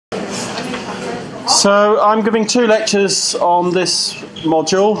So I'm giving 2 lectures on this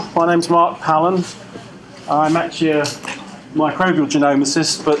module. My name's Mark Pallen. I'm actually a microbial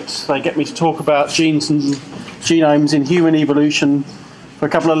genomicist, but they get me to talk about genes and genomes in human evolution for a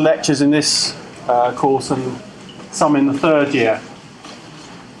couple of lectures in this course and some in the 3rd year.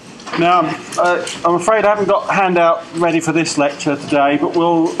 Now, I'm afraid I haven't got a handout ready for this lecture today, but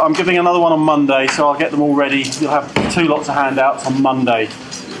I'm giving another one on Monday, so I'll get them all ready. You'll have 2 lots of handouts on Monday.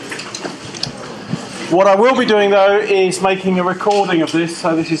 What I will be doing, though, is making a recording of this.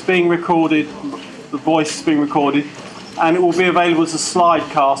 So this is being recorded, the voice is being recorded, and it will be available as a slide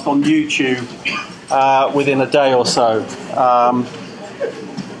cast on YouTube within a day or so.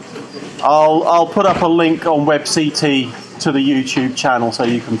 I'll put up a link on WebCT to the YouTube channel so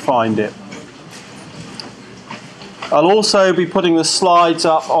you can find it. I'll also be putting the slides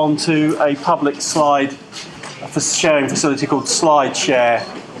up onto a public slide sharing facility called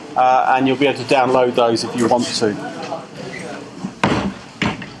SlideShare. And you'll be able to download those if you want to.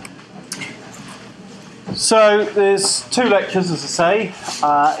 So there's 2 lectures, as I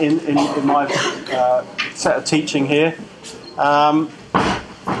say, in my set of teaching here. I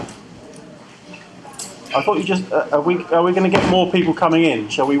thought you just are we going to get more people coming in?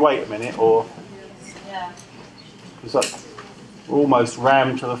 Shall we wait a minute, or? Yeah. Because we're almost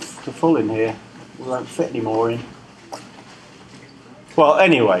rammed to full in here. We won't fit any more in. Well,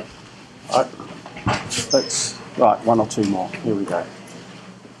 anyway, let's, right, 1 or 2 more. Here we go.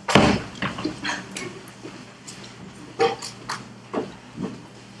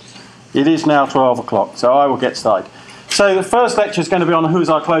 It is now 12 o'clock, so I will get started. So the first lecture is going to be on who's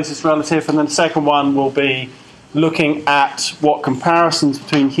our closest relative, and then the second one will be looking at what comparisons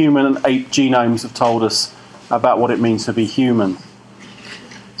between human and ape genomes have told us about what it means to be human.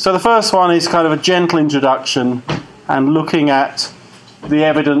 So the first one is kind of a gentle introduction and looking at the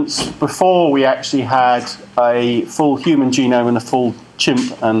evidence before we actually had a full human genome and a full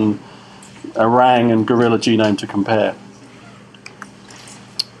chimp and orang and gorilla genome to compare.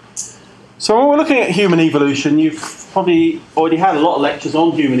 So when we're looking at human evolution, you've probably already had a lot of lectures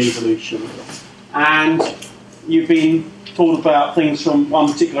on human evolution, and you've been taught about things from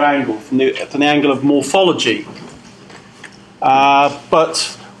one particular angle, from the angle of morphology.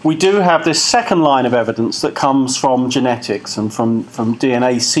 But we do have this second line of evidence that comes from genetics and from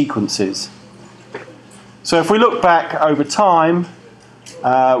DNA sequences. So if we look back over time,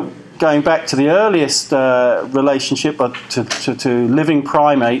 going back to the earliest relationship to living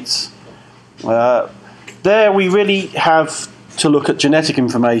primates, there we really have to look at genetic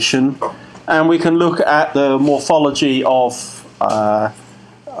information, and we can look at the morphology of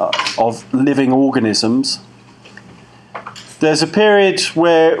living organisms. There's a period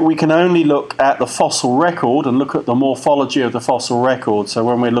where we can only look at the fossil record and look at the morphology of the fossil record. So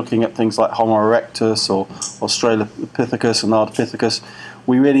when we're looking at things like Homo erectus or Australopithecus and Ardipithecus,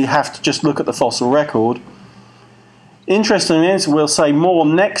 we really have to just look at the fossil record. Interestingly, as we'll say more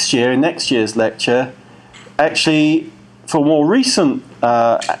next year, in next year's lecture, actually for more recent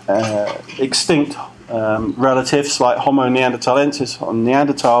extinct relatives like Homo neanderthalensis or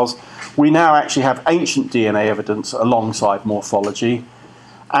Neanderthals, we now actually have ancient DNA evidence alongside morphology,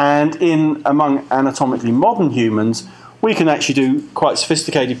 and among anatomically modern humans, we can actually do quite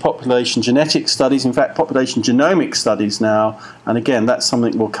sophisticated population genetic studies, in fact population genomic studies now, and again that's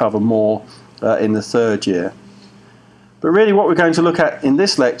something we'll cover more in the 3rd year. But really what we're going to look at in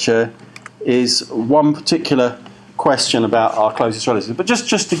this lecture is one particular question about our closest relatives. But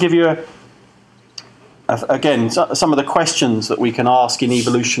just to give you again, some of the questions that we can ask in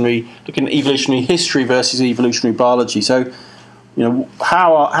looking at evolutionary history versus evolutionary biology. So, you know,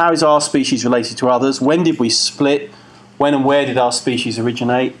 how is our species related to others? When did we split? When and where did our species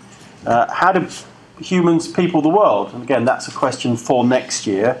originate? How did humans people the world? And again, that's a question for next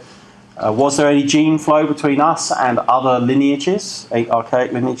year. Was there any gene flow between us and other lineages,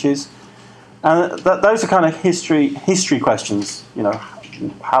 archaic lineages? And those are kind of history questions. You know,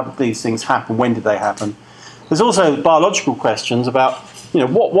 how did these things happen? When did they happen? There's also biological questions about, you know,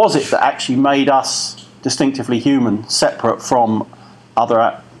 what was it that actually made us distinctively human, separate from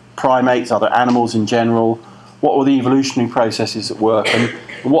other primates, other animals in general? What were the evolutionary processes at work, and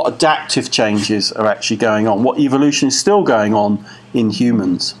what adaptive changes are actually going on? What evolution is still going on in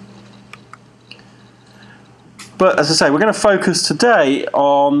humans? But as I say, we're going to focus today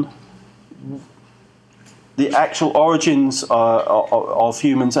on the actual origins of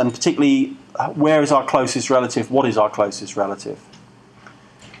humans, and particularly where is our closest relative, what is our closest relative.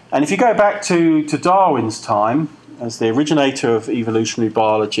 And if you go back to Darwin's time, as the originator of evolutionary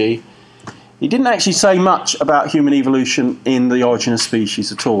biology, he didn't actually say much about human evolution in The Origin of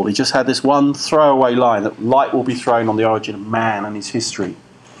Species at all. He just had this one throwaway line that light will be thrown on the origin of man and his history.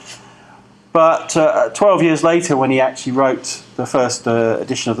 But 12 years later, when he actually wrote the first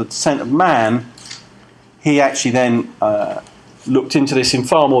edition of The Descent of Man, he actually then looked into this in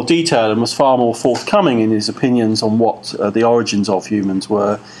far more detail and was far more forthcoming in his opinions on what the origins of humans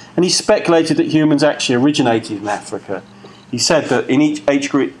were. And he speculated that humans actually originated in Africa. He said that in each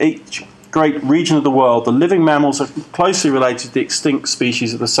great region of the world, the living mammals are closely related to the extinct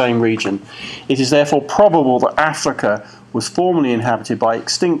species of the same region. It is therefore probable that Africa was formerly inhabited by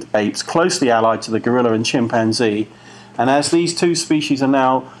extinct apes closely allied to the gorilla and chimpanzee, and as these two species are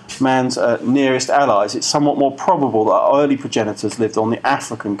now man's nearest allies, it's somewhat more probable that our early progenitors lived on the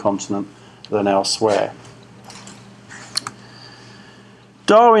African continent than elsewhere.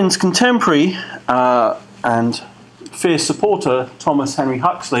 Darwin's contemporary and fierce supporter, Thomas Henry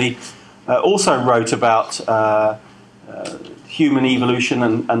Huxley, also wrote about human evolution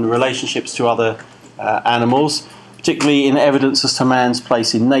and relationships to other animals, particularly in Evidence as to Man's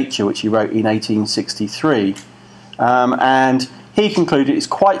Place in Nature, which he wrote in 1863. And he concluded it's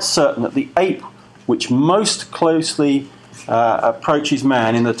quite certain that the ape which most closely approaches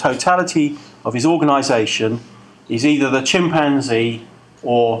man in the totality of his organisation is either the chimpanzee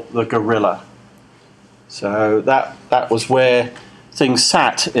or the gorilla. So that was where things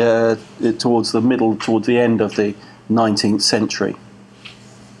sat towards the end of the 19th century.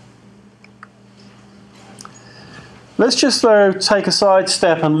 Let's just, though, take a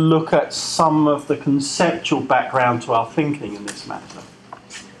sidestep and look at some of the conceptual background to our thinking in this matter.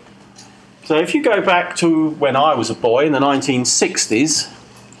 So if you go back to when I was a boy in the 1960s,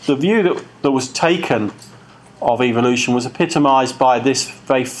 the view that was taken of evolution was epitomised by this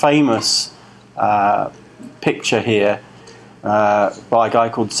very famous picture here by a guy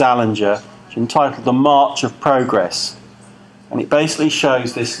called Zallinger, which is entitled The March of Progress. And it basically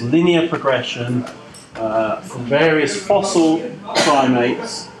shows this linear progression from various fossil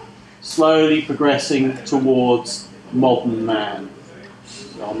primates slowly progressing towards modern man.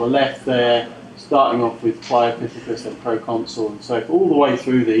 So on the left there, starting off with Pliopithecus and Proconsul and so forth, all the way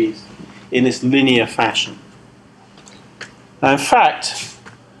through these in this linear fashion. Now, in fact,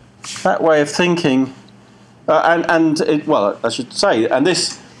 that way of thinking, well, I should say, and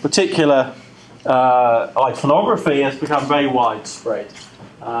this particular iconography has become very widespread.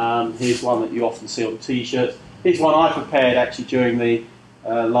 Here's one that you often see on T-shirts. Here's one I prepared actually during the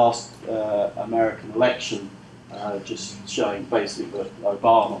last American election, just showing basically that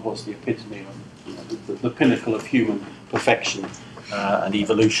Obama was the epitome of the pinnacle of human perfection and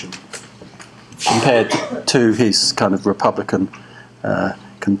evolution, compared to his kind of Republican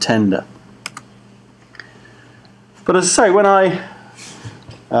contender. But as I say, when I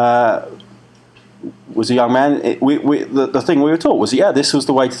was a young man, the thing we were taught was, yeah, this was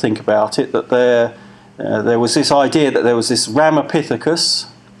the way to think about it, that there was this idea that there was this Ramapithecus,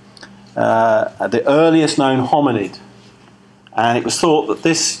 the earliest known hominid, and it was thought that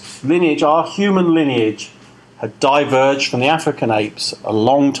this lineage, our human lineage, had diverged from the African apes a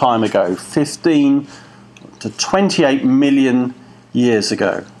long time ago, 15 to 28 million years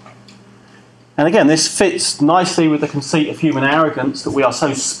ago. And again, this fits nicely with the conceit of human arrogance, that we are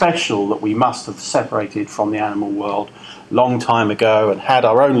so special that we must have separated from the animal world a long time ago and had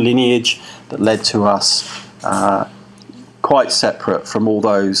our own lineage that led to us quite separate from all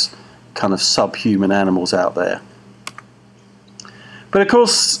those kind of subhuman animals out there. But of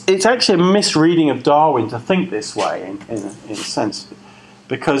course, it's actually a misreading of Darwin to think this way, in a sense,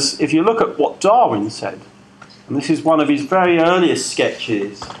 because if you look at what Darwin said, and this is one of his very earliest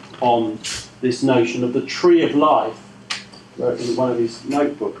sketches on this notion of the tree of life, in one of his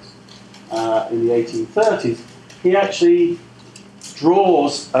notebooks in the 1830s, he actually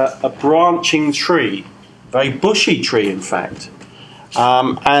draws a branching tree, a very bushy tree in fact,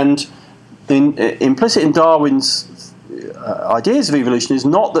 and implicit in Darwin's ideas of evolution is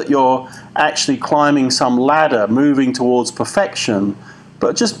not that you're actually climbing some ladder moving towards perfection,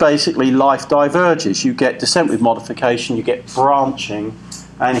 but just basically life diverges. You get descent with modification, you get branching,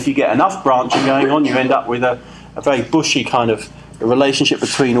 and if you get enough branching going on, you end up with a very bushy kind of relationship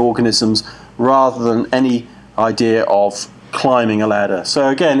between organisms rather than any idea of climbing a ladder. So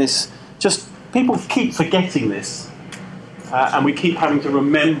again, it's just, people keep forgetting this, and we keep having to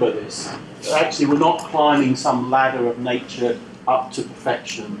remember this. Actually, we're not climbing some ladder of nature up to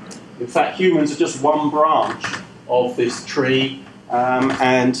perfection. In fact, humans are just one branch of this tree,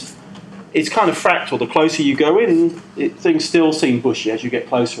 and it's kind of fractal. The closer you go in, things still seem bushy as you get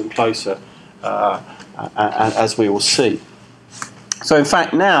closer and closer, as we will see. So in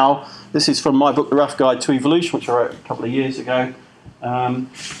fact now, This is from my book, The Rough Guide to Evolution, which I wrote a couple of years ago. And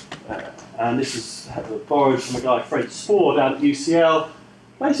this is borrowed from a guy, Fred Spoor, down at UCL.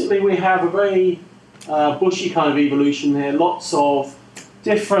 Basically, we have a very bushy kind of evolution here, lots of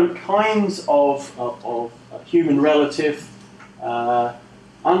different kinds of human relative,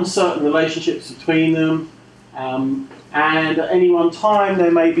 uncertain relationships between them, and at any one time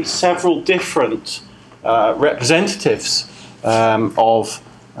there may be several different representatives of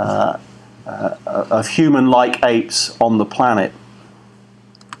human-like apes on the planet.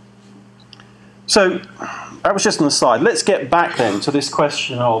 So that was just an aside. Let's get back then to this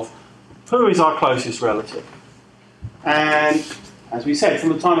question of who is our closest relative. And as we said, from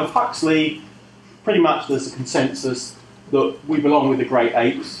the time of Huxley, pretty much there's a consensus that we belong with the great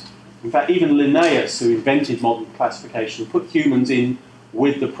apes. In fact, even Linnaeus, who invented modern classification, put humans in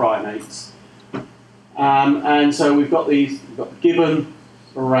with the primates. And so we've got the gibbon,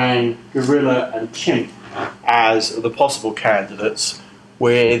 orang, gorilla, and chimp as the possible candidates,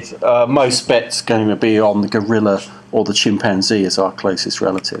 with most bets going to be on the gorilla or the chimpanzee as our closest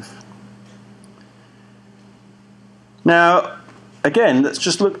relative. Now, again, let's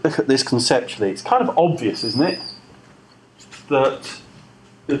just look at this conceptually. It's kind of obvious, isn't it, that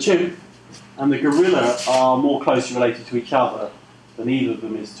the chimp and the gorilla are more closely related to each other than either of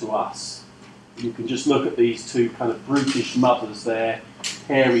them is to us. You can just look at these two kind of brutish mothers there,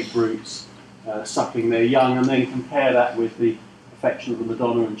 hairy brutes, suckling their young, and then compare that with the affection of the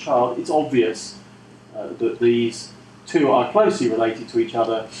Madonna and child. It's obvious that these two are closely related to each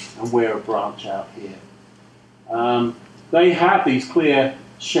other, and we're a branch out here. They have these clear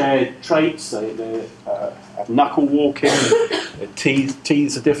shared traits. They have knuckle walking, their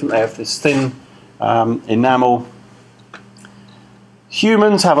teeth are different, they have this thin enamel.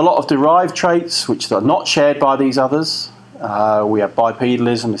 Humans have a lot of derived traits which are not shared by these others. We have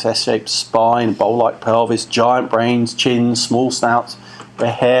bipedalism, this S-shaped spine, bowl-like pelvis, giant brains, chins, small snouts,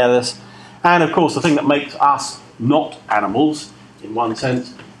 we're hairless. And of course the thing that makes us not animals, in one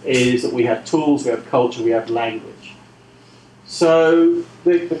sense, is that we have tools, we have culture, we have language. So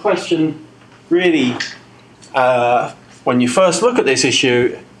the question really, when you first look at this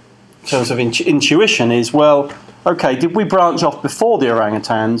issue in terms of intuition, is, well, okay, did we branch off before the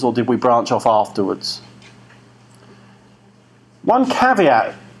orangutans or did we branch off afterwards? One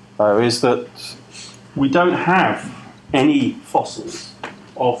caveat, though, is that we don't have any fossils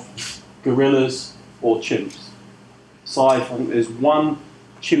of gorillas or chimps. Aside, I think there's one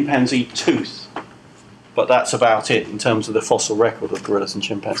chimpanzee tooth, but that's about it in terms of the fossil record of gorillas and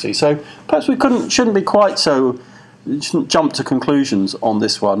chimpanzees. So perhaps we shouldn't be quite so, shouldn't jump to conclusions on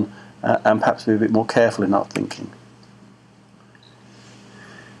this one, and perhaps be a bit more careful in our thinking.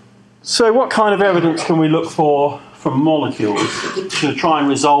 So what kind of evidence can we look for from molecules to try and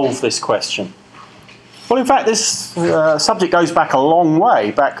resolve this question? Well, in fact, this subject goes back a long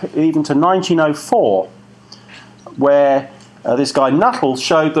way, back even to 1904, where this guy Nuttall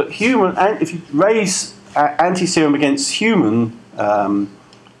showed that if you raise anti-serum against human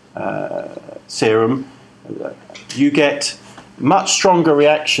serum, you get much stronger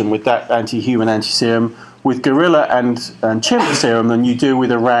reaction with that anti-human anti-serum with gorilla and chimp serum than you do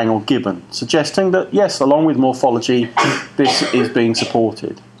with orang or gibbon, suggesting that, yes, along with morphology, this is being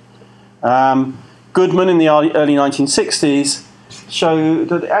supported. Goodman in the early 1960s showed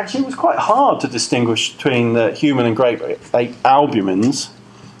that actually it was quite hard to distinguish between the human and great ape albumins,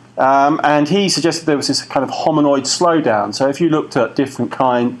 and he suggested there was this kind of hominoid slowdown. So if you looked at different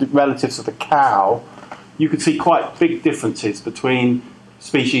relatives of the cow, you could see quite big differences between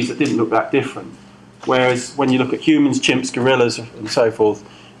species that didn't look that different. Whereas when you look at humans, chimps, gorillas, and so forth,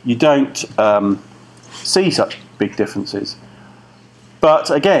 you don't see such big differences. But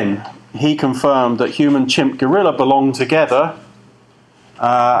again, he confirmed that human, chimp, gorilla belong together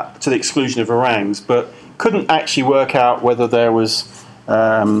to the exclusion of orangs, but couldn't actually work out whether there was,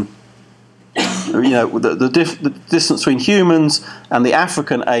 the distance between humans and the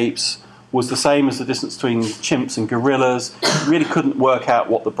African apes was the same as the distance between chimps and gorillas. Really couldn't work out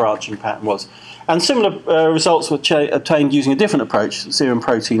what the branching pattern was. And similar results were obtained using a different approach, serum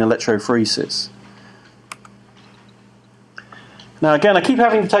protein electrophoresis. Now again, I keep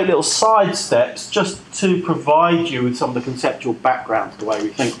having to take little side steps just to provide you with some of the conceptual background to the way we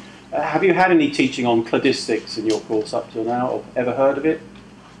think. Have you had any teaching on cladistics in your course up till now, or ever heard of it?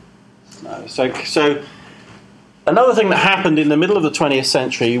 No. So another thing that happened in the middle of the 20th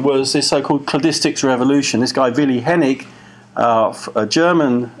century was this so-called cladistics revolution. This guy Willy Hennig, a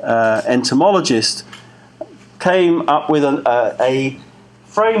German entomologist, came up with a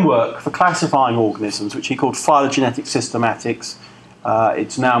framework for classifying organisms, which he called phylogenetic systematics,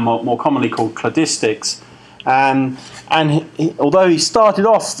 It's now more commonly called cladistics. And although he started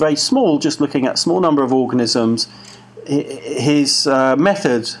off very small, just looking at a small number of organisms, his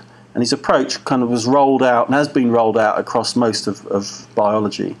method and his approach kind of was rolled out and has been rolled out across most of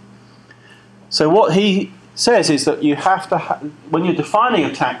biology. So what he says is that you have to, when you're defining a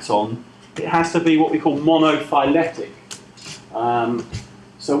taxon, it has to be what we call monophyletic.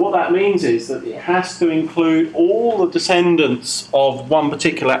 So what that means is that it has to include all the descendants of one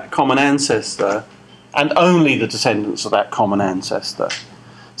particular common ancestor and only the descendants of that common ancestor.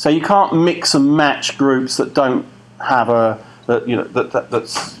 So you can't mix and match groups that don't have you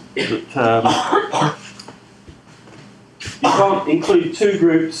can't include two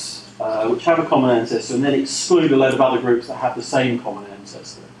groups which have a common ancestor and then exclude a load of other groups that have the same common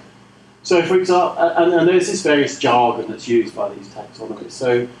ancestor. So, for example, and there's this various jargon that's used by these taxonomies.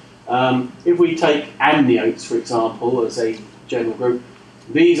 So, if we take amniotes, for example, as a general group,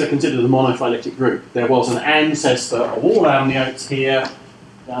 these are considered a monophyletic group. There was an ancestor of all amniotes here,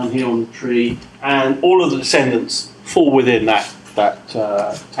 down here on the tree, and all of the descendants fall within that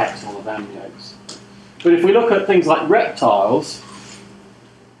taxon of amniotes. But if we look at things like reptiles,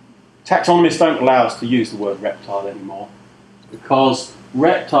 taxonomists don't allow us to use the word reptile anymore, because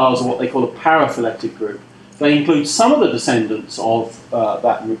reptiles are what they call a paraphyletic group. They include some of the descendants of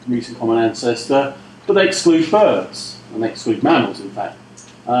that recent common ancestor, but they exclude birds, and they exclude mammals, in fact.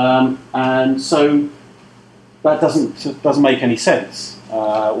 And so that doesn't make any sense.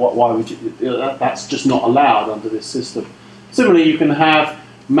 Why would you? That's just not allowed under this system. Similarly, you can have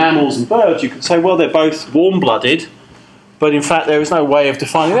mammals and birds. You could say, well, they're both warm-blooded, but in fact, there is no way of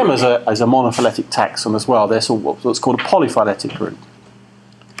defining them as a monophyletic taxon as well. They're what's called a polyphyletic group.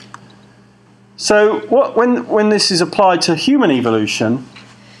 So when this is applied to human evolution,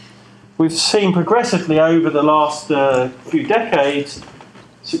 we've seen progressively over the last few decades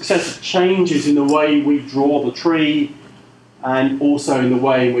successive changes in the way we draw the tree and also in the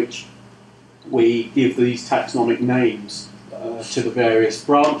way in which we give these taxonomic names to the various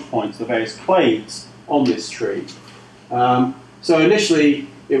branch points, the various clades on this tree. So initially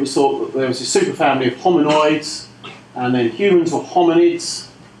it was thought that there was a superfamily of hominoids, and then humans were hominids,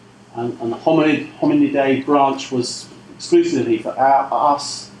 and the hominidae branch was exclusively for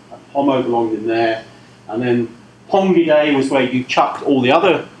us, and Homo belonged in there, and then Pongidae was where you chucked all the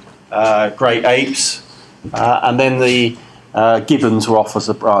other great apes, and then the gibbons were off as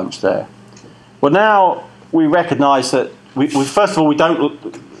a branch there. Well, now we recognise that first of all, we don't.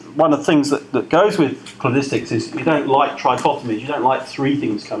 One of the things that goes with cladistics is you don't like trichotomies. You don't like three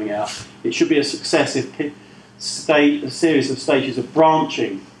things coming out. It should be a successive a series of stages of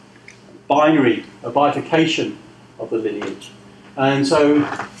branching, a bifurcation of the lineage. And so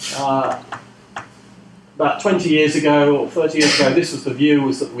about 20 years ago or 30 years ago, this was the view,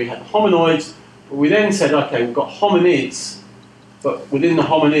 was that we had hominoids. But we then said, okay, we've got hominids, but within the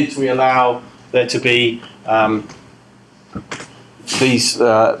hominids we allow there to be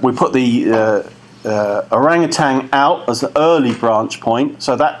we put the orangutan out as the early branch point,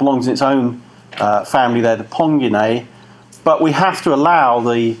 so that belongs in its own family there, the Ponginae, but we have to allow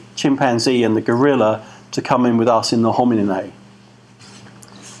the chimpanzee and the gorilla to come in with us in the Homininae.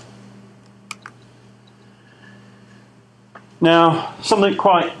 Now, something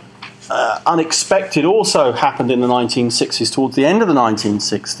quite unexpected also happened in the 1960s, towards the end of the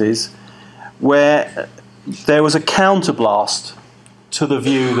 1960s, where there was a counterblast to the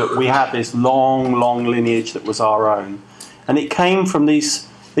view that we had this long, long lineage that was our own. And it came from these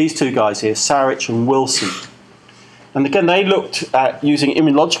two guys here, Sarich and Wilson. And again, they looked at using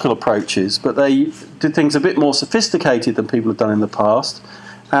immunological approaches, but they did things a bit more sophisticated than people have done in the past.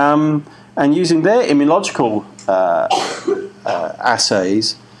 And using their immunological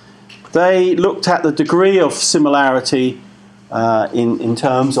assays, they looked at the degree of similarity in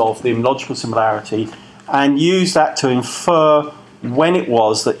terms of the immunological similarity, and used that to infer when it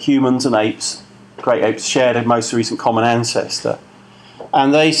was that humans and apes, great apes, shared a most recent common ancestor.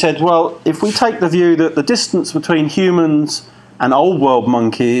 And they said, well, if we take the view that the distance between humans and old world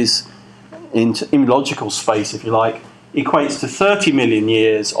monkeys in immunological space, if you like, equates to 30 million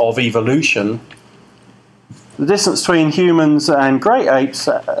years of evolution, the distance between humans and great apes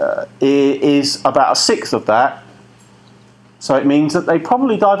is about a sixth of that. So it means that they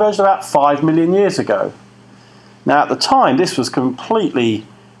probably diverged about 5 million years ago. Now, at the time, this was completely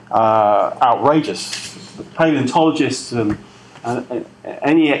outrageous. Paleontologists and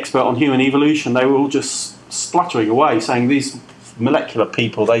any expert on human evolution, they were all just spluttering away, saying these molecular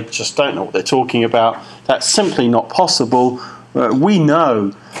people, they just don't know what they're talking about. That's simply not possible. We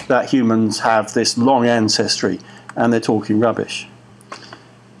know that humans have this long ancestry, and they're talking rubbish.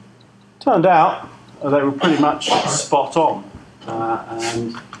 Turned out they were pretty much spot on,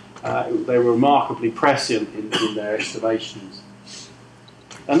 and they were remarkably prescient in their estimations.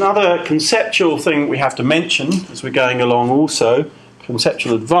 Another conceptual thing we have to mention as we're going along also,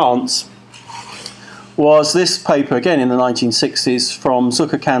 conceptual advance, was this paper again in the 1960s from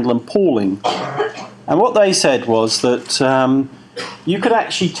Zucker, Candle and Pauling. And what they said was that you could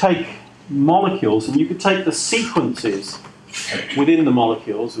actually take molecules and you could take the sequences within the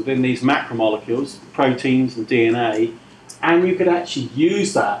molecules, within these macromolecules, proteins and DNA, and you could actually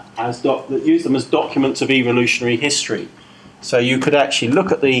use that as use them as documents of evolutionary history. So you could actually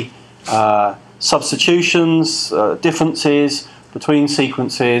look at the substitutions, differences between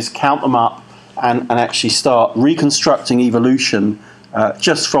sequences, count them up, and actually start reconstructing evolution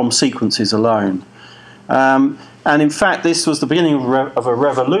just from sequences alone. And in fact, this was the beginning of a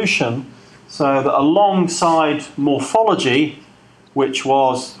revolution, so that alongside morphology, which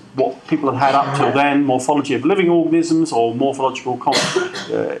was what people had had up till then, morphology of living organisms or morphological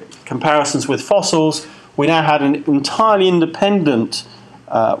comparisons with fossils, we now had an entirely independent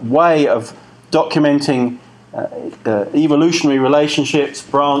way of documenting evolutionary relationships,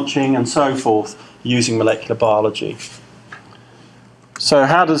 branching and so forth using molecular biology. So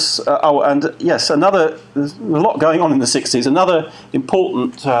how does, and yes, there's a lot going on in the 60s. Another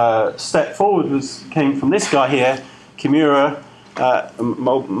important step forward came from this guy here, Kimura,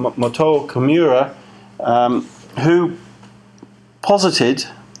 Moto Kimura, who posited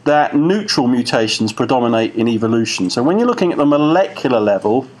that neutral mutations predominate in evolution. So when you're looking at the molecular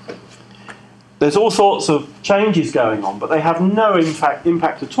level, there's all sorts of changes going on, but they have no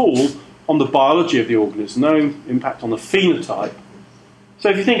impact at all on the biology of the organism, no impact on the phenotype. So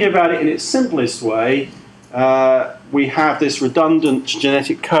if you think about it in its simplest way, we have this redundant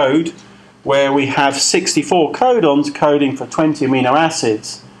genetic code where we have 64 codons coding for 20 amino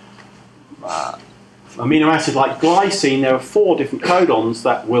acids. Amino acid like glycine, there are 4 different codons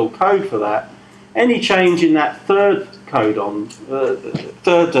that will code for that. Any change in that third codon,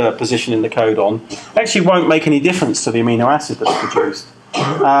 third position in the codon, actually won't make any difference to the amino acid that's produced.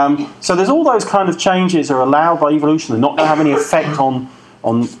 So there's all those kind of changes are allowed by evolution. They're not going to have any effect on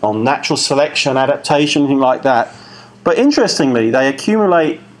natural selection, adaptation, anything like that. But interestingly, they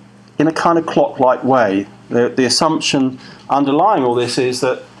accumulate in a kind of clock-like way. The assumption underlying all this is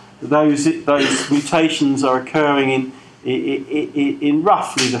that those mutations are occurring in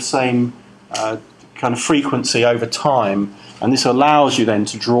roughly the same kind of frequency over time, and this allows you then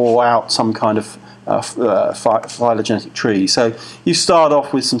to draw out some kind of phylogenetic tree. So you start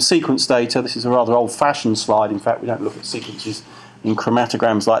off with some sequence data. This is a rather old-fashioned slide. In fact, we don't look at sequences in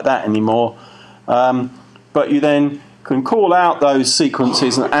chromatograms like that anymore. But you then can call out those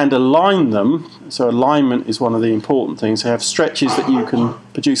sequences and align them. So alignment is one of the important things. So you have stretches that you can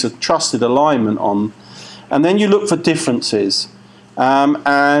produce a trusted alignment on. And then you look for differences.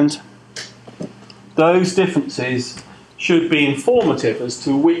 And those differences should be informative as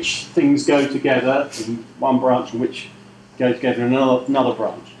to which things go together in one branch and which go together in another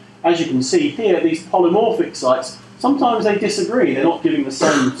branch. As you can see here, these polymorphic sites, sometimes they disagree. They're not giving the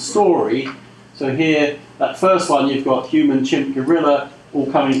same story. So here, that first one, you've got human, chimp, gorilla all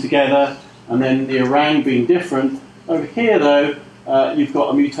coming together, and then the orang being different. Over here, though, you've got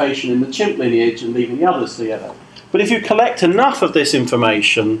a mutation in the chimp lineage and leaving the others together. But if you collect enough of this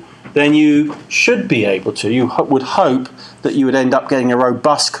information, then you should be able to, you would hope that you would end up getting a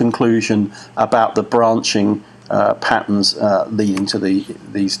robust conclusion about the branching patterns leading to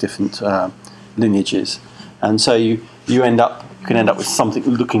these different lineages. And so you can end up with something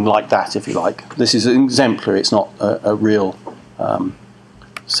looking like that, if you like. This is an exemplary, it's not a real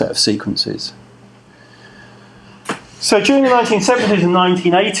set of sequences. So during the 1970s and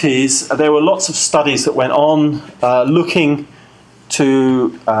 1980s, there were lots of studies that went on looking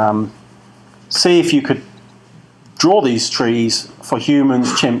to see if you could draw these trees for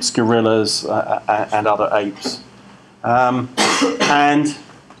humans, chimps, gorillas, and other apes. And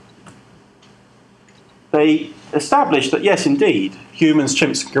they established that, yes, indeed, humans,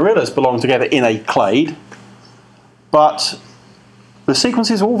 chimps, and gorillas belong together in a clade, but the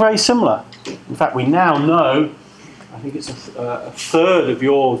sequences are all very similar. In fact, we now know, I think it's a third of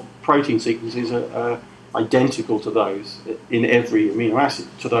your protein sequences are identical to those in every amino acid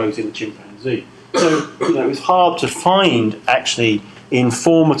to those in a chimpanzee. So it was hard to find actually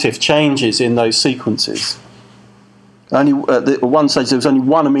informative changes in those sequences. Only at one stage there was only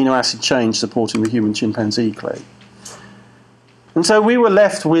one amino acid change supporting the human chimpanzee clade. And so we were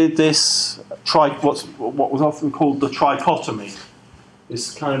left with this what was often called the trichotomy,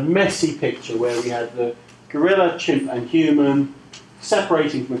 this kind of messy picture where we had the gorilla, chimp and human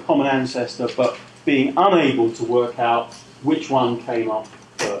separating from a common ancestor, but being unable to work out which one came up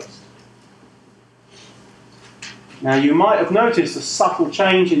first. Now, you might have noticed a subtle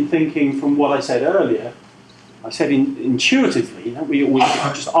change in thinking from what I said earlier. I said intuitively, we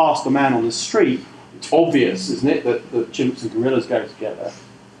just ask the man on the street. It's obvious, isn't it, that chimps and gorillas go together.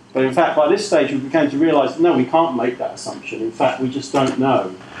 But in fact, by this stage, we began to realise that no, we can't make that assumption. In fact, we just don't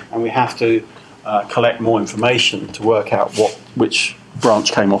know, and we have to collect more information to work out which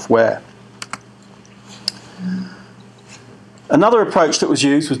branch came off where. Another approach that was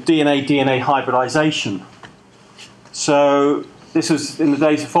used was DNA-DNA hybridization. So this was in the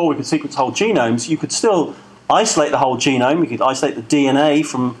days before we could sequence whole genomes. You could still isolate the whole genome. You could isolate the DNA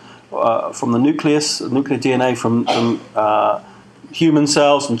from the nucleus, nuclear DNA from human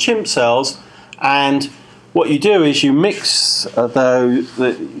cells and chimp cells, and what you do is you mix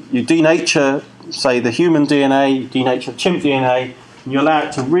you denature, say, the human DNA, denature the chimp DNA, and you allow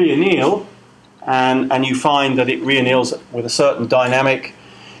it to reanneal, and you find that it reanneals with a certain dynamic.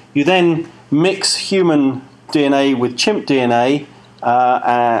 You then mix human DNA with chimp DNA,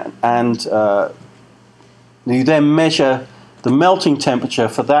 and you then measure the melting temperature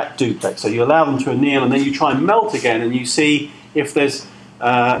for that duplex. So you allow them to anneal, and then you try and melt again, and you see if there's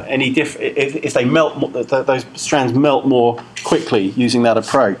any if they melt, those strands melt more quickly using that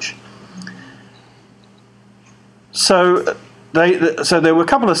approach. So there were a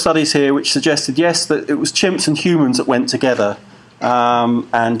couple of studies here which suggested, yes, that it was chimps and humans that went together,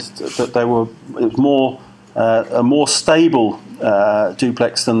 and that it was a more stable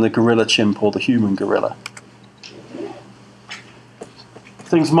duplex than the gorilla chimp or the human gorilla.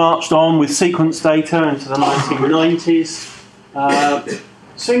 Things marched on with sequence data into the 1990s.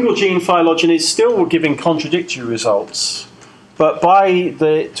 Single gene phylogenies still were giving contradictory results, but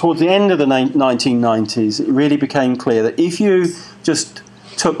towards the end of the 1990s, it really became clear that if you just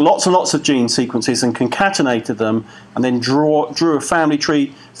took lots and lots of gene sequences and concatenated them, and then drew a family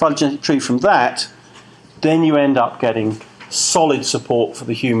tree, phylogenetic tree from that, then you end up getting solid support for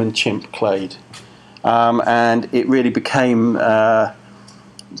the human chimp clade. And it really became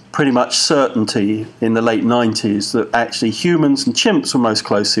pretty much certainty in the late 90s that actually humans and chimps were most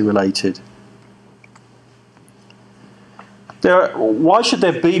closely related. Why should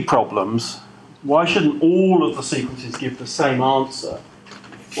there be problems? Why shouldn't all of the sequences give the same answer?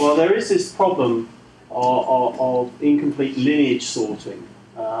 Well, there is this problem of incomplete lineage sorting.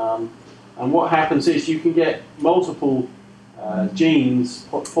 And what happens is you can get multiple genes,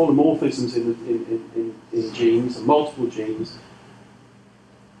 polymorphisms in genes, and multiple genes,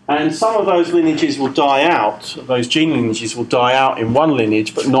 and some of those lineages will die out, those gene lineages will die out in one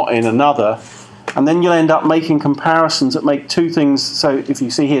lineage but not in another, and then you'll end up making comparisons that make two things. So if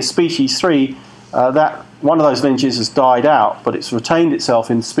you see here species 3, that one of those lineages has died out, but it's retained itself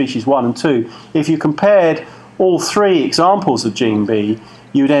in species 1 and 2. If you compared all three examples of gene B,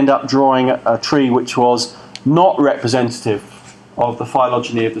 you'd end up drawing a tree which was not representative of the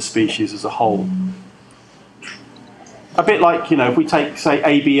phylogeny of the species as a whole. A bit like, if we take, say,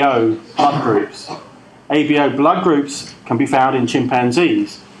 ABO blood groups. ABO blood groups can be found in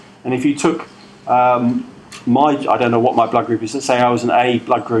chimpanzees. And if you took I don't know what my blood group is, let's say I was an A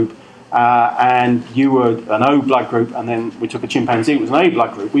blood group, and you were an O blood group, and then we took a chimpanzee, it was an A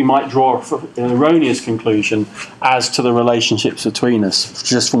blood group, we might draw an erroneous conclusion as to the relationships between us,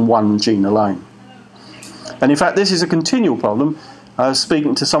 just from one gene alone. And in fact, this is a continual problem. I was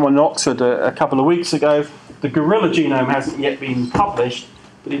speaking to someone in Oxford a couple of weeks ago. The gorilla genome hasn't yet been published,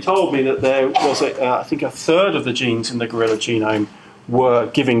 but he told me that there was, I think, a third of the genes in the gorilla genome were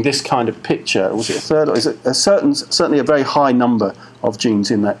giving this kind of picture. Was it a third? Or is it certainly a very high number of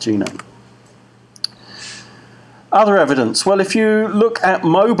genes in that genome? Other evidence. Well, if you look at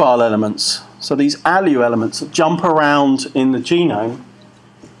mobile elements, so these allele elements that jump around in the genome,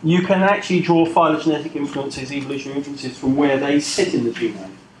 you can actually draw phylogenetic influences, evolutionary influences from where they sit in the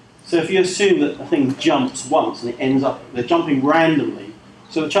genome. So if you assume that a thing jumps once and it ends up, they're jumping randomly,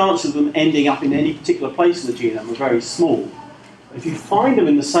 so the chances of them ending up in any particular place in the genome are very small. If you find them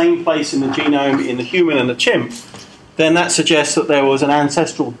in the same place in the genome in the human and the chimp, then that suggests that there was an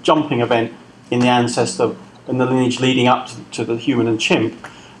ancestral jumping event in the ancestor, in the lineage leading up to the human and chimp.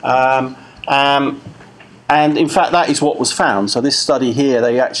 And in fact, that is what was found. So this study here,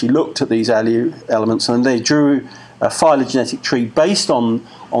 they actually looked at these allele elements and they drew a phylogenetic tree based on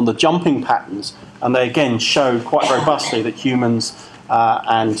the jumping patterns, and they again showed quite robustly that humans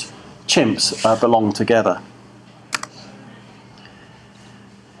and chimps belong together.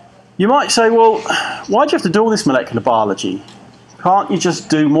 You might say, well, why do you have to do all this molecular biology? Can't you just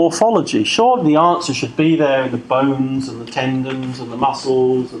do morphology? Surely the answer should be there in the bones and the tendons and the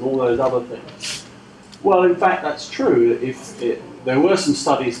muscles and all those other things. Well, in fact, that's true. There were some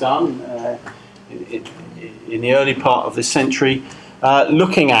studies done in the early part of this century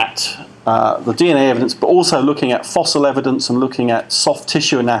looking at the DNA evidence, but also looking at fossil evidence and looking at soft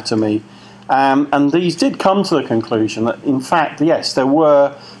tissue anatomy. And these did come to the conclusion that, in fact, yes, there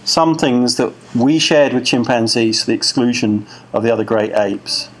were some things that we shared with chimpanzees to the exclusion of the other great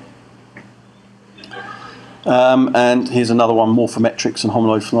apes. And here's another one, morphometrics and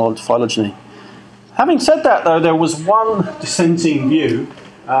homology phylogeny. Having said that, though, there was one dissenting view,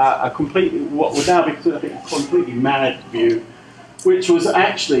 what would now be, I think, a completely mad view, which was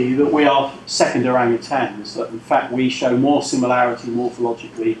actually that we are second orangutans, that in fact we show more similarity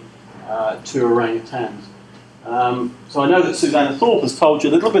morphologically to orangutans. So I know that Susanna Thorpe has told you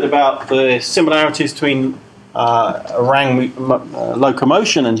a little bit about the similarities between orang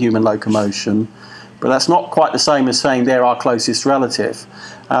locomotion and human locomotion, but that's not quite the same as saying they're our closest relative.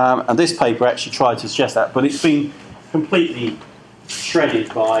 And this paper actually tried to suggest that, but it's been completely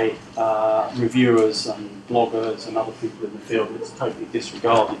shredded by reviewers and bloggers and other people in the field. It's totally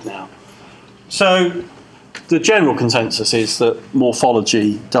disregarded now. So the general consensus is that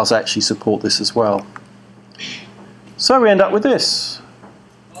morphology does actually support this as well. So we end up with this.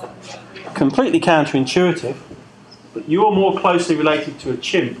 Completely counterintuitive, but you're more closely related to a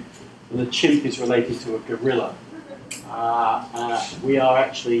chimp than a chimp is related to a gorilla. We are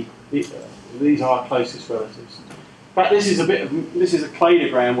actually, these are our closest relatives. In fact, this is a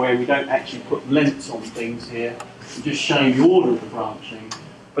cladogram where we don't actually put lengths on things here, we're just showing the order of the branching.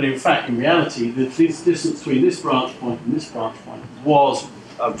 But in fact, in reality, the distance between this branch point and this branch point was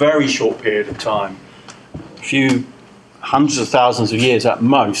a very short period of time, a few hundreds of thousands of years at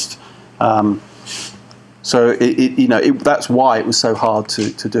most. So that's why it was so hard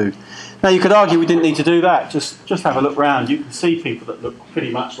to do. Now you could argue we didn't need to do that. Just have a look round. You can see people that look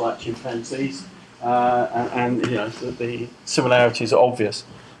pretty much like chimpanzees, and the similarities are obvious.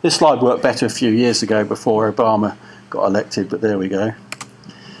 This slide worked better a few years ago before Obama got elected, but there we go.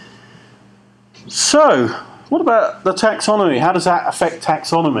 So, what about the taxonomy? How does that affect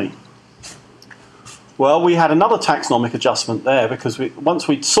taxonomy? Well, we had another taxonomic adjustment there because once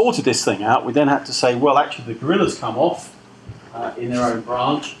we'd sorted this thing out, we then had to say, well, actually the gorillas come off in their own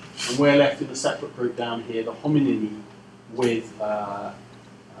branch, and we're left in a separate group down here, the hominini, with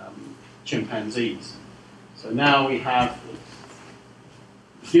chimpanzees. So now we have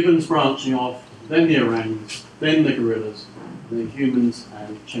gibbons branching off, then the orangutans, then the gorillas, and then humans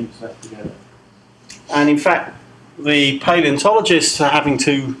and chimps left together. And in fact, the paleontologists are having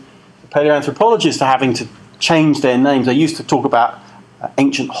to, paleoanthropologists are having to change their names. They used to talk about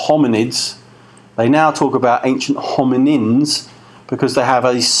ancient hominids. They now talk about ancient hominins because they have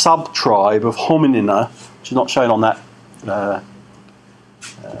a sub-tribe of hominina, which is not shown on that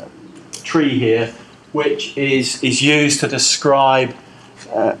tree here, which is used to describe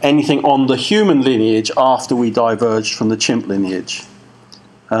anything on the human lineage after we diverged from the chimp lineage.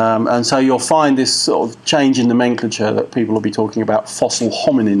 And so you'll find this sort of change in nomenclature that people will be talking about fossil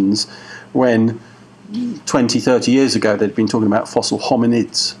hominins when 20, 30 years ago they'd been talking about fossil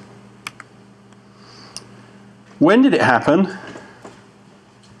hominids. When did it happen?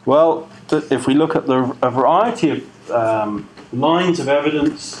 Well, if we look at a variety of lines of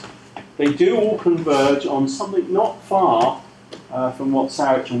evidence, they do all converge on something not far from what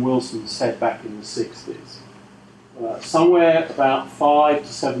Sarich and Wilson said back in the 60s. Somewhere about 5 to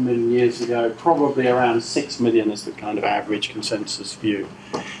 7 million years ago, probably around 6 million is the kind of average consensus view.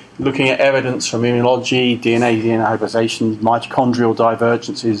 Looking at evidence from immunology, DNA hybridization, mitochondrial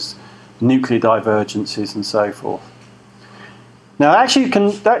divergences, nuclear divergences, and so forth. Now, actually,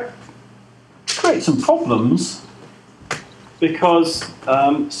 that creates some problems because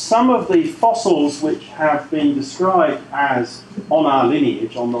some of the fossils which have been described as on our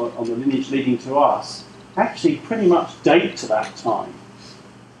lineage, on the lineage leading to us, actually pretty much date to that time.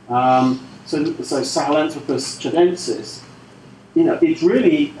 So Sahelanthropus chilensis, it's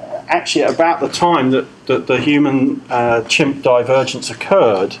really actually about the time that the human chimp divergence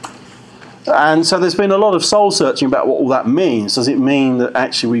occurred. And so there's been a lot of soul searching about what all that means. Does it mean that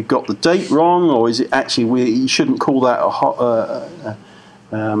actually we've got the date wrong, or is it actually we shouldn't call that a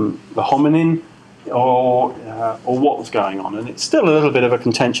hominin, or what was going on? And it's still a little bit of a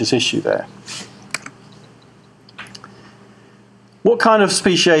contentious issue there. What kind of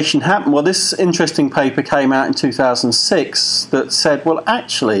speciation happened? Well, this interesting paper came out in 2006 that said, well,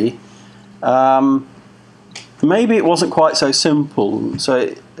 actually, maybe it wasn't quite so simple.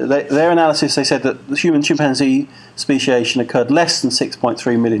 So their analysis, they said that the human chimpanzee speciation occurred less than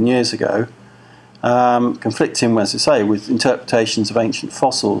 6.3 million years ago, conflicting, as I say, with interpretations of ancient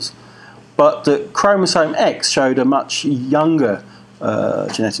fossils. But the chromosome X showed a much younger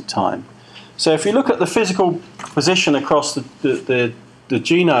genetic time. So if you look at the physical position across the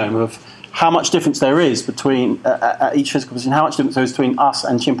genome of how much difference there is between at each physical position, how much difference there is between us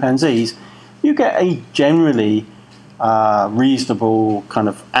and chimpanzees, you get a generally reasonable kind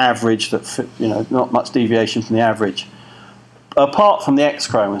of average that, you know, not much deviation from the average, apart from the X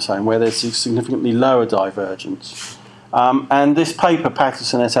chromosome where there's a significantly lower divergence. And this paper,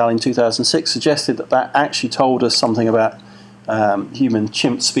 Patterson et al. In 2006, suggested that that actually told us something about human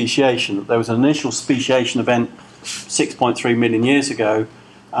chimp speciation, that there was an initial speciation event 6.3 million years ago,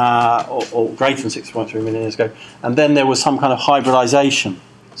 or greater than 6.3 million years ago, and then there was some kind of hybridization,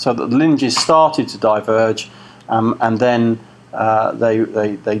 so that the lineages started to diverge, and then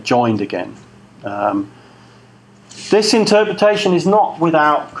they joined again. This interpretation is not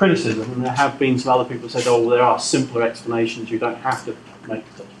without criticism, and there have been some other people who said, oh, well, there are simpler explanations, you don't have to make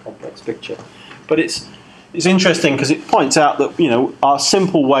such a complex picture. But it's interesting because it points out that, you know, our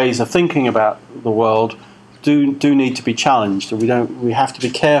simple ways of thinking about the world do need to be challenged, and we have to be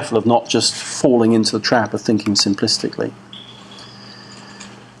careful of not just falling into the trap of thinking simplistically.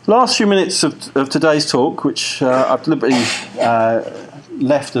 Last few minutes of today's talk, which I've deliberately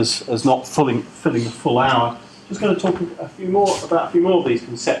left as not filling the full hour, just going to talk about a few more of these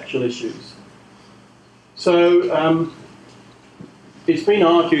conceptual issues. So it's been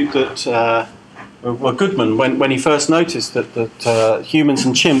argued that well, Goodman, when he first noticed that humans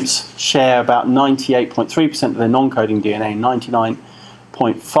and chimps share about 98.3% of their non-coding DNA and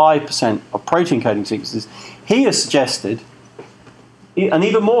 99.5% of protein-coding sequences, he has suggested an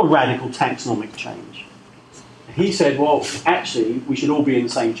even more radical taxonomic change. He said, well, actually, we should all be in the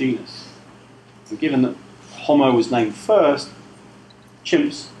same genus. And given that Homo was named first,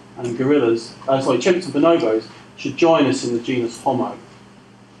 chimps and gorillas, chimps and bonobos should join us in the genus Homo.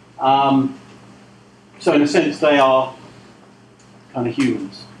 So in a sense, they are kind of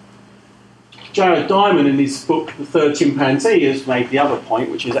humans. Jared Diamond, in his book, The Third Chimpanzee, has made the other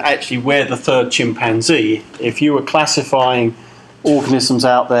point, which is actually we're the third chimpanzee. If you were classifying organisms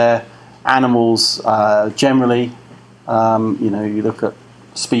out there, animals generally, you know, you look at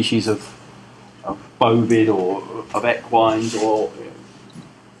species of bovid or of equines or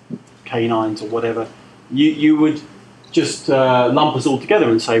canines or whatever, you would just lump us all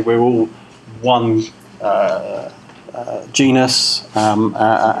together and say we're all one genus,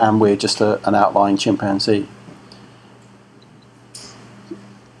 and we're just an outlying chimpanzee.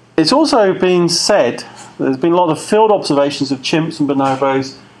 It's also been said, there's been a lot of field observations of chimps and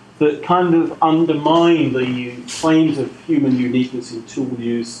bonobos that kind of undermine the claims of human uniqueness in tool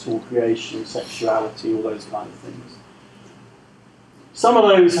use, tool creation, sexuality, all those kind of things. Some of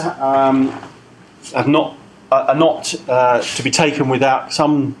those are not to be taken without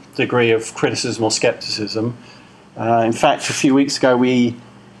some degree of criticism or scepticism. In fact, a few weeks ago we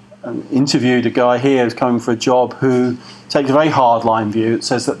interviewed a guy here who's coming for a job who takes a very hardline view. It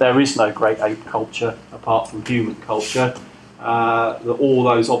says that there is no great ape culture apart from human culture. That all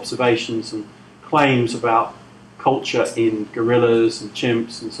those observations and claims about culture in gorillas and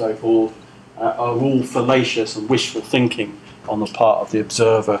chimps and so forth are all fallacious and wishful thinking on the part of the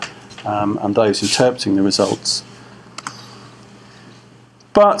observer and those interpreting the results.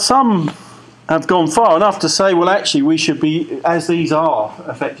 But some have gone far enough to say, well, actually, we should be, as these are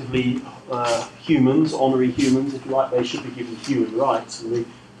effectively humans, honorary humans, if you like, they should be given human rights. And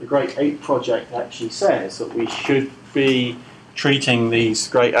the Great Ape Project actually says that we should be treating these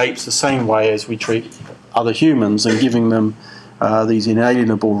great apes the same way as we treat other humans and giving them these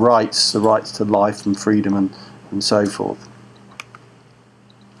inalienable rights, the rights to life and freedom and so forth.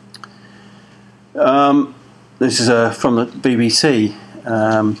 This is from the BBC.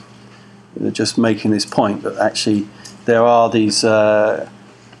 They're just making this point that actually there are these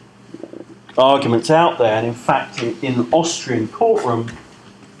arguments out there, and in fact in an Austrian courtroom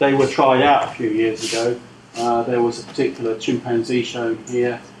they were tried out a few years ago. There was a particular chimpanzee shown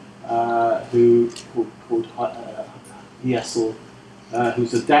here called Hiesel,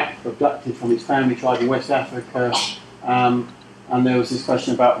 who's abducted from his family tribe in West Africa, and there was this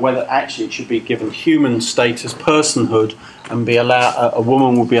question about whether actually it should be given human status, personhood, and be allowed, a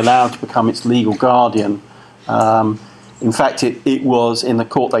woman would be allowed to become its legal guardian. In fact, it was in the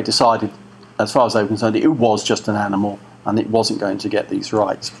court they decided, as far as they were concerned, it was just an animal and it wasn't going to get these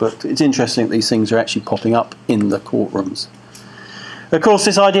rights. But it's interesting that these things are actually popping up in the courtrooms. Of course,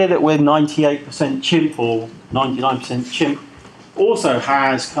 this idea that we're 98% chimp or 99% chimp also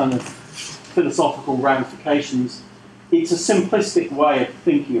has kind of philosophical ramifications. It's a simplistic way of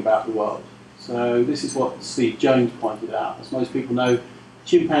thinking about the world. So this is what Steve Jones pointed out. As most people know,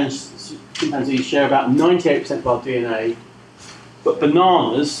 chimpanzees share about 98% of our DNA, but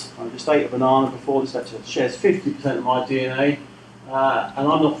bananas, I just ate a banana before this lecture, shares 50% of my DNA, and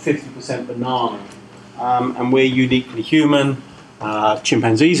I'm not 50% banana. And we're uniquely human.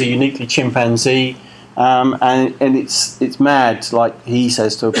 Chimpanzees are uniquely chimpanzee, and it's mad, like he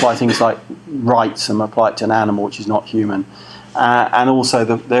says, to apply things like rights and apply it to an animal which is not human. And also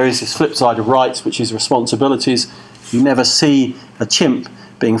there is this flip side of rights, which is responsibilities. You never see a chimp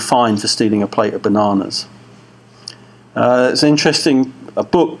being fined for stealing a plate of bananas. It's an interesting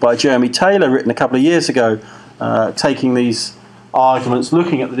book by Jeremy Taylor, written a couple of years ago, taking these arguments,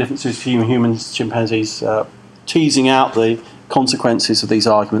 looking at the differences between humans and chimpanzees, teasing out the consequences of these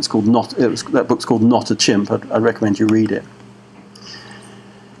arguments. That book's called Not a Chimp. I'd recommend you read it.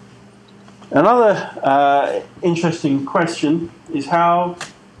 Another interesting question is how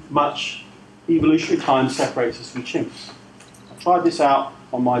much evolutionary time separates us from chimps. I tried this out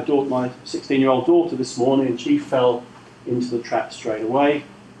on my 16-year-old daughter this morning, and she fell into the trap straight away.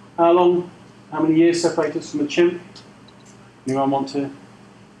 How many years separate us from a chimp? Anyone want to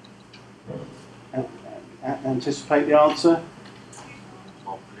anticipate the answer?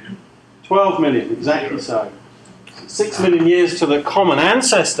 12 million, exactly so. 6 million years to the common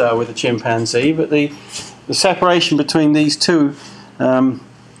ancestor with a chimpanzee, but the separation between these two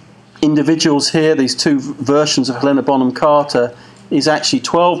individuals here, these two versions of Helena Bonham Carter, is actually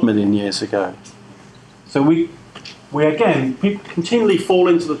 12 million years ago. So we again, people continually fall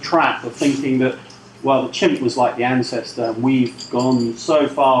into the trap of thinking that, well, the chimp was like the ancestor, and we've gone so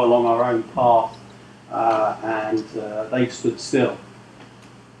far along our own path, and they've stood still.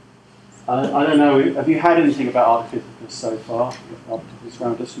 I don't know, have you had anything about Ardipithecus so far? Ardipithecus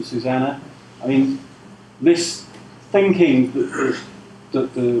around us from Susanna? I mean, this thinking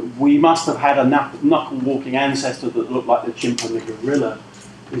that we must have had a knuckle-walking ancestor that looked like the chimp and the gorilla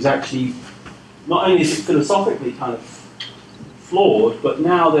is actually, not only is it philosophically kind of flawed, but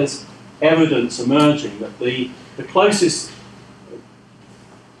now there's evidence emerging that the closest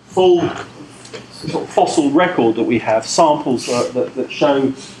full sort of fossil record that we have, samples that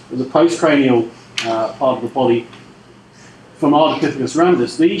show the postcranial part of the body from Ardipithecus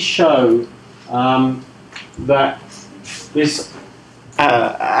ramidus, these show that this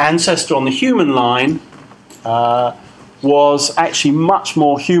ancestor on the human line was actually much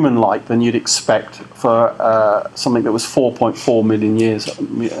more human-like than you'd expect for something that was 4.4 million years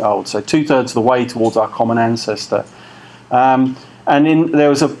old, so 2/3 of the way towards our common ancestor. And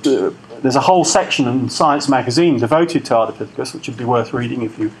there's a whole section in Science magazine devoted to Ardipithecus, which would be worth reading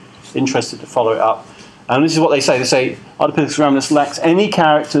if you're interested to follow it up. And this is what they say. They say Ardipithecus ramidus lacks any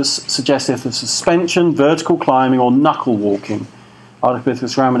characters suggestive of suspension, vertical climbing, or knuckle walking.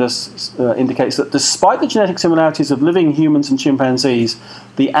 Ardipithecus ramidus indicates that despite the genetic similarities of living humans and chimpanzees,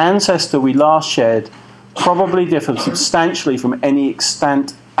 the ancestor we last shared probably differed substantially from any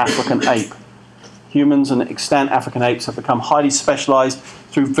extant African ape. Humans and extant African apes have become highly specialized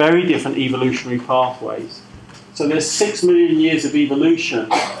through very different evolutionary pathways. So there's 6 million years of evolution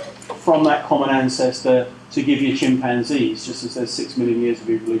from that common ancestor to give you chimpanzees, just as there's 6 million years of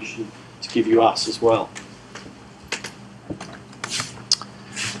evolution to give you us as well.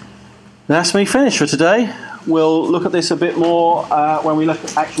 That's me finished for today. We'll look at this a bit more when we look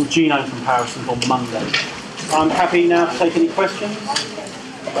at actual genome comparisons on Monday. I'm happy now to take any questions.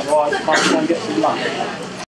 Otherwise, I might go and get some lunch.